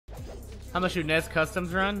How much do Nez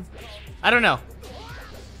customs run? I don't know.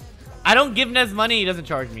 I don't give Nez money, he doesn't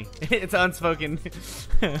charge me. It's unspoken.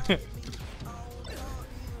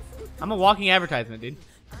 I'm a walking advertisement, dude.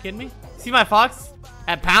 You kidding me? See my Fox?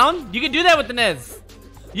 At pound? You can do that with the Nez.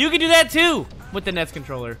 You can do that too with the Nez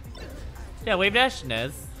controller. Yeah, wave dash,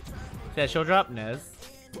 Nez. Yeah, show drop, Nez.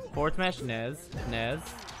 Forward smash, Nez. Nez.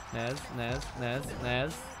 Nez, Nez, Nez,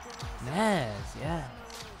 Nez. Nez, yeah.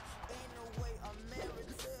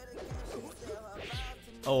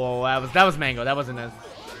 Oh, that was Mango. That wasn't Nez.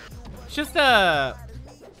 It's just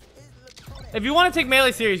if you want to take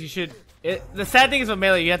Melee serious, you should. The sad thing is with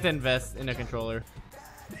Melee, you have to invest in a controller.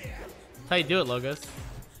 That's how you do it, Logos.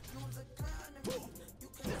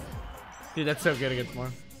 Dude, that's so good against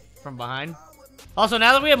more from behind. Also,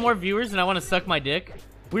 now that we have more viewers and I want to suck my dick,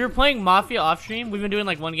 we were playing Mafia off stream. We've been doing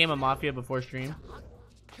like one game of Mafia before stream,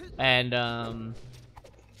 and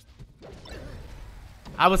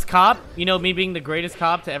I was cop. You know, me being the greatest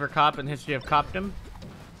cop to ever cop in the history of copdom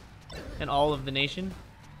in all of the nation.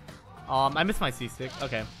 I missed my C-stick.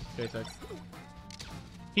 Okay, good sucks.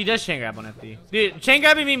 He does chain grab on FD. Dude, chain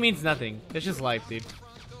grabbing me means nothing. It's just life, dude.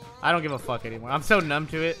 I don't give a fuck anymore. I'm so numb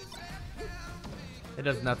to it. It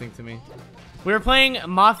does nothing to me. We were playing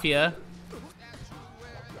Mafia.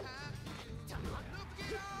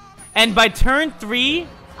 And by turn 3,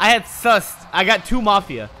 I had sussed. I got 2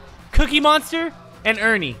 Mafia. Cookie Monster and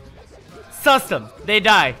Ernie. Sussed them. They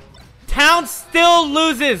die. Town still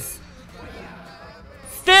loses.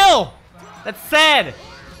 Still. That's sad.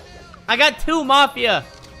 I got 2 Mafia.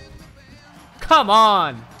 Come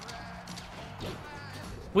on.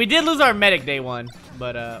 We did lose our medic day 1.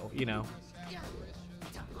 But, you know.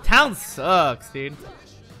 Town sucks, dude.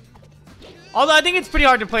 Although I think it's pretty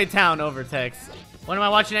hard to play Town over text. When am I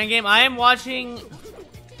watching Endgame? I am watching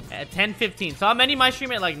at 10:15. So I'm ending my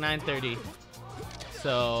stream at like 9:30.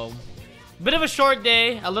 So, bit of a short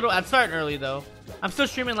day. I'm starting early though. I'm still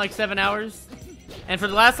streaming like 7 hours. And for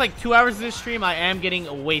the last like 2 hours of this stream, I am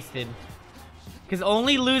getting wasted. Because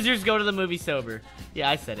only losers go to the movie sober. Yeah,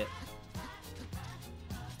 I said it.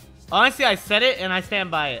 Honestly, I said it and I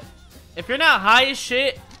stand by it. If you're not high as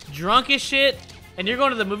shit, drunk as shit, and you're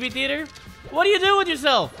going to the movie theater, what do you do with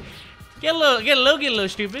yourself? Get a little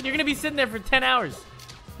stupid. You're gonna be sitting there for 10 hours.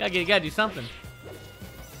 You gotta do something.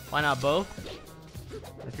 Why not both?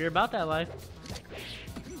 If you're about that life.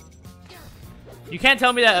 You can't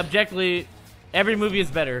tell me that objectively every movie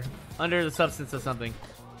is better under the substance of something.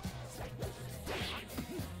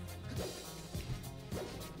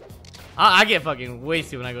 I get fucking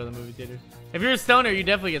wasted when I go to the movie theater. If you're a stoner, you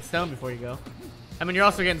definitely get stoned before you go. I mean, you're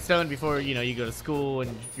also getting stoned before, you know, you go to school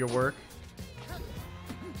and your work.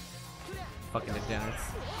 Fucking degenerates.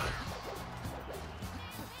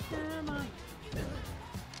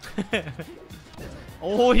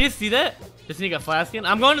 Oh, you see that? Just sneak a flask in?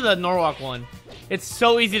 I'm going to the Norwalk one. It's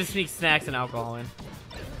so easy to sneak snacks and alcohol in.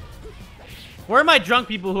 Where are my drunk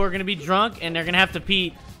people who are going to be drunk and they're going to have to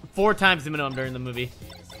pee 4 times the minimum during the movie?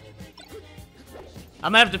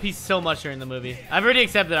 I'm going to have to pee so much during the movie. I've already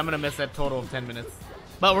accepted I'm going to miss that total of 10 minutes.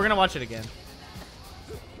 But we're going to watch it again.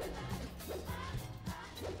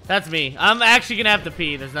 That's me. I'm actually going to have to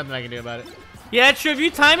pee. There's nothing I can do about it. Yeah, it's true. If you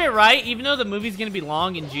time it right, even though the movie's going to be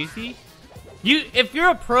long and juicy, if you're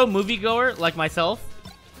a pro moviegoer like myself,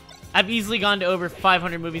 I've easily gone to over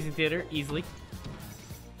 500 movies in theater. Easily.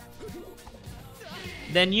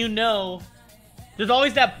 Then you know, there's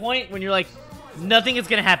always that point when you're like, nothing is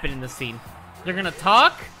going to happen in this scene. They're going to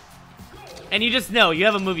talk, and you just know. You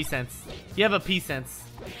have a movie sense. You have a pee sense.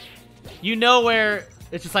 You know where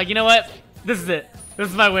it's just like, you know what? This is it. This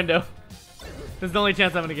is my window. This is the only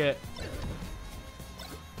chance I'm gonna get.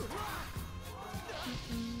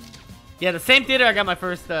 Yeah, the same theater I got my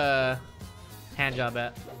first hand job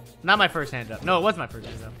at. Not my first hand job. No, it was my first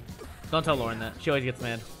hand job. Don't tell Lauren that. She always gets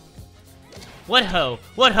mad. What hoe?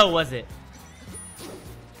 What hoe was it?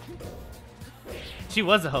 She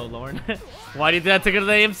was a hoe, Lauren. Why did that take her to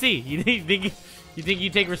the AMC? You think you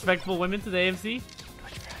take respectable women to the AMC?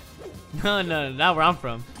 No, not where I'm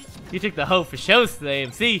from. You took the hoe for shows to the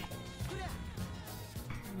AMC.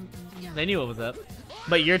 They knew what was up.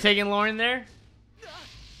 But you're taking Lauren there?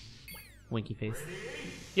 Winky face.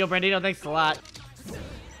 Yo, Brandino, thanks a lot.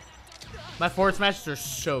 My forward smashes are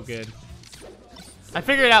so good. I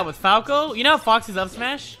figured it out with Falco. You know how Fox is up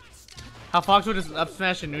smash? How Fox would just up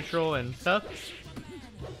smash in neutral and stuff?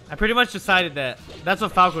 I pretty much decided that that's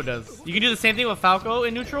what Falco does. You can do the same thing with Falco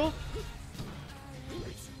in neutral,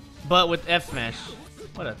 but with F smash.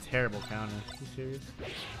 What a terrible counter. Are you serious?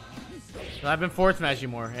 So I've been forward smashing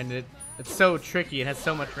more, and it's so tricky. It has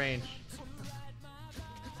so much range.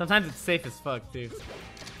 Sometimes it's safe as fuck, too.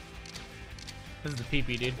 This is the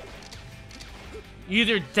PP, dude. You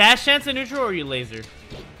either dash chance in neutral or you laser.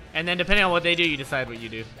 And then depending on what they do, you decide what you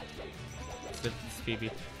do. This is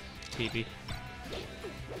PP. PP.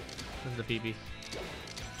 This is the PP.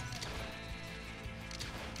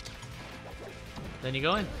 Then you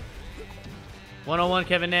go in. 101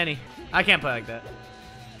 Kevin Nanny. I can't play like that.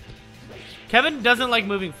 Kevin doesn't like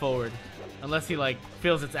moving forward unless he like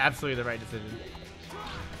feels it's absolutely the right decision.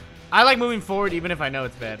 I like moving forward even if I know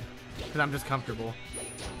it's bad because I'm just comfortable.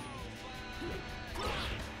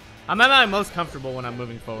 I'm at my most comfortable when I'm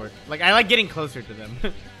moving forward. Like I like getting closer to them.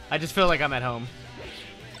 I just feel like I'm at home.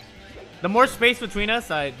 The more space between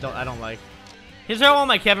us, I don't like. Here's how I want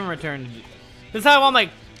my Kevin return to be. This is how I want my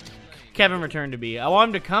Kevin return to be. I want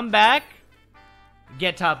him to come back,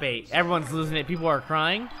 get top 8. Everyone's losing it. People are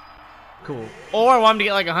crying. Cool. Or I want him to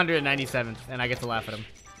get like 197th, and I get to laugh at him.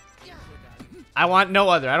 I want no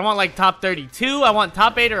other. I don't want like top 32. I want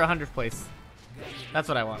top 8 or 100th place. That's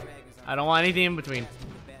what I want. I don't want anything in between.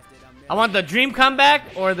 I want the dream comeback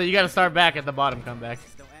or the you got to start back at the bottom comeback.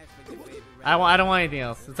 I don't want anything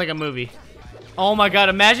else. It's like a movie. Oh my god,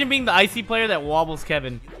 imagine being the icy player that wobbles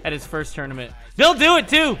Kevin at his first tournament. They'll do it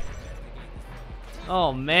too.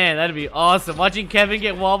 Oh man, that'd be awesome. Watching Kevin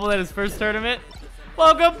get wobbled at his first tournament.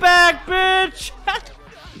 Welcome back, bitch.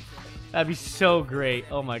 That'd be so great.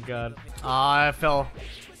 Oh my god. Ah, I fell.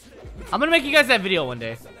 I'm gonna make you guys that video one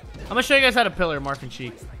day. I'm gonna show you guys how to pillar Marf and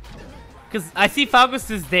Sheik. Because I see Falcos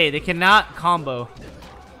this day. They cannot combo.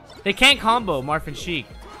 They can't combo Marf and Sheik.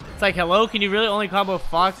 It's like, hello, can you really only combo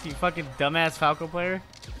Fox, you fucking dumbass Falco player?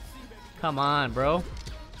 Come on, bro.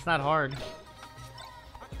 It's not hard.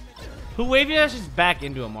 Who wavy dashes back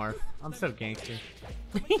into a Marf? I'm so gangster.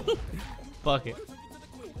 Bucket.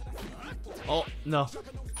 Oh, no.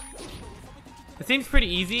 It seems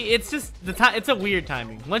pretty easy. It's just, it's a weird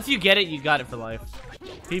timing. Once you get it, you got it for life.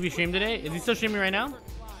 PB streamed today? Is he still streaming right now?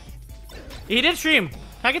 He did stream. Can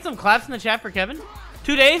I get some claps in the chat for Kevin?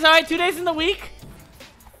 2 days? Alright, 2 days in the week.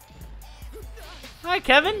 Alright,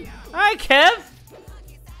 Kevin. Alright, Kev.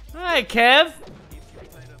 Alright, Kev.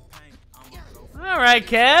 Alright,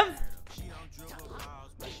 Kev.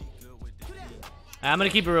 I'm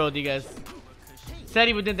gonna keep it real with you guys.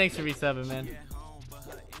 Steady within, thanks for resubbing, man.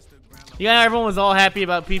 You know, everyone was all happy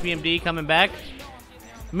about PPMD coming back.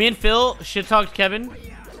 Me and Phil shit-talked Kevin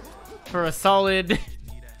for a solid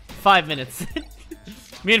 5 minutes.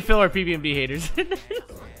 Me and Phil are PPMD haters.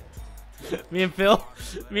 Me and Phil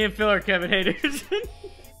are Kevin haters.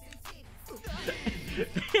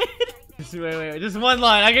 wait. Just one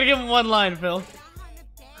line. I gotta give him one line, Phil.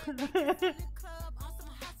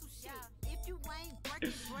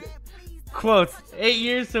 Quotes. 8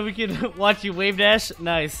 years so we can watch you wave dash.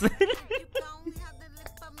 Nice.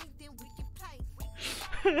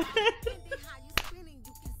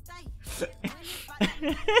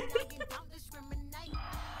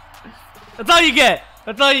 That's all you get.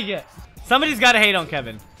 That's all you get. Somebody's got to hate on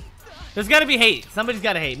Kevin. There's got to be hate. Somebody's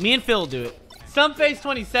got to hate. Me and Phil will do it.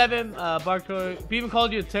 Stumpface27, Barktoy. We even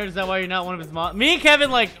called you a turd. Is that why you're not one of his mom? Me and Kevin,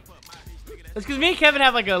 like, it's because me and Kevin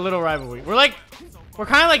have like a little rivalry. We're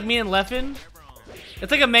kind of like me and Leffen.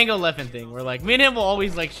 It's like a Mango Leffen thing. We're like, me and him will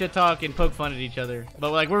always like shit talk and poke fun at each other,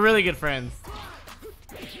 but like we're really good friends.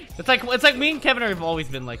 It's like me and Kevin have always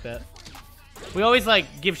been like that. We always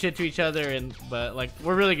like give shit to each other, but like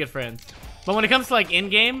we're really good friends. But when it comes to like in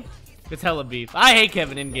game, it's hella beef. I hate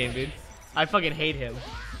Kevin in game, dude. I fucking hate him.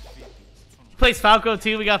 He plays Falco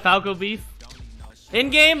too. We got Falco beef. In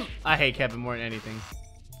game, I hate Kevin more than anything.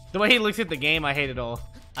 The way he looks at the game, I hate it all.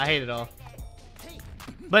 I hate it all.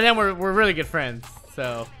 But then we're really good friends.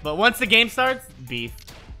 So, but once the game starts, beef.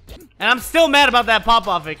 And I'm still mad about that pop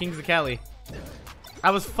off at Kings of Cali.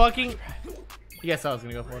 I was fucking. You guys saw what I was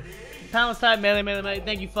gonna go for. Pounds type melee.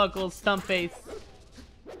 Thank you, Fuckles. Stump face.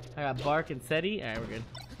 I got Bark and Seti. Alright, we're good.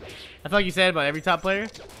 I feel like you said about every top player.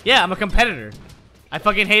 Yeah, I'm a competitor. I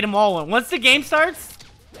fucking hate them all. Once the game starts,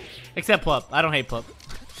 except Plup. I don't hate Plup.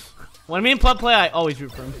 When me and Plup play, I always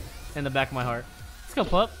root for him in the back of my heart. Let's go,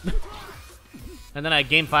 Plup. And then I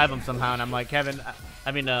game 5 him somehow, and I'm like, Kevin,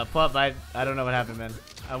 Plup, I don't know what happened, man.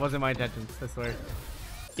 That wasn't my intentions, I swear.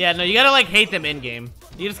 Yeah, no, you gotta like hate them in game.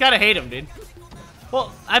 You just gotta hate them, dude.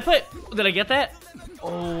 Well, did I get that?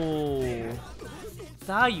 Oh.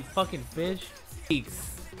 Die, you fucking fish.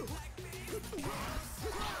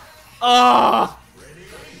 Oh.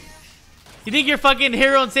 You think your fucking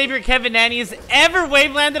hero and savior Kevin Nanny has ever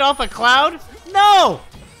wave landed off a cloud? No!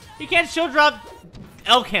 He can't show drop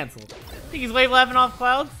L cancel. Think he's wave laughing off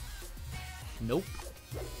clouds? Nope.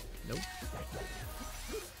 Nope.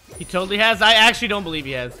 He totally has. I actually don't believe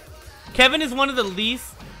he has. Kevin is one of the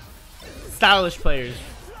least stylish players.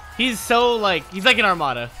 He's so like, he's like an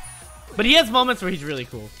Armada. But he has moments where he's really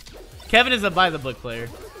cool. Kevin is a by-the-book player.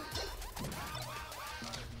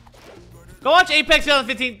 Go watch Apex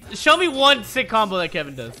 2015. Show me one sick combo that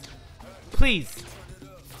Kevin does. Please.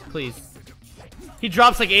 Please. He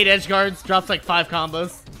drops like 8 edge guards, drops like 5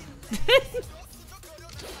 combos.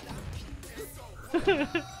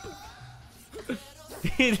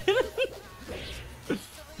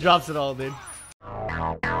 Drops it all, dude.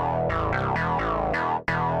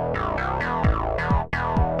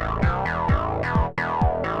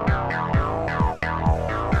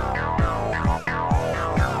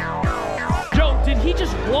 Joe, did he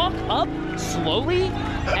just walk up slowly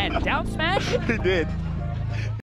and down smash? He did.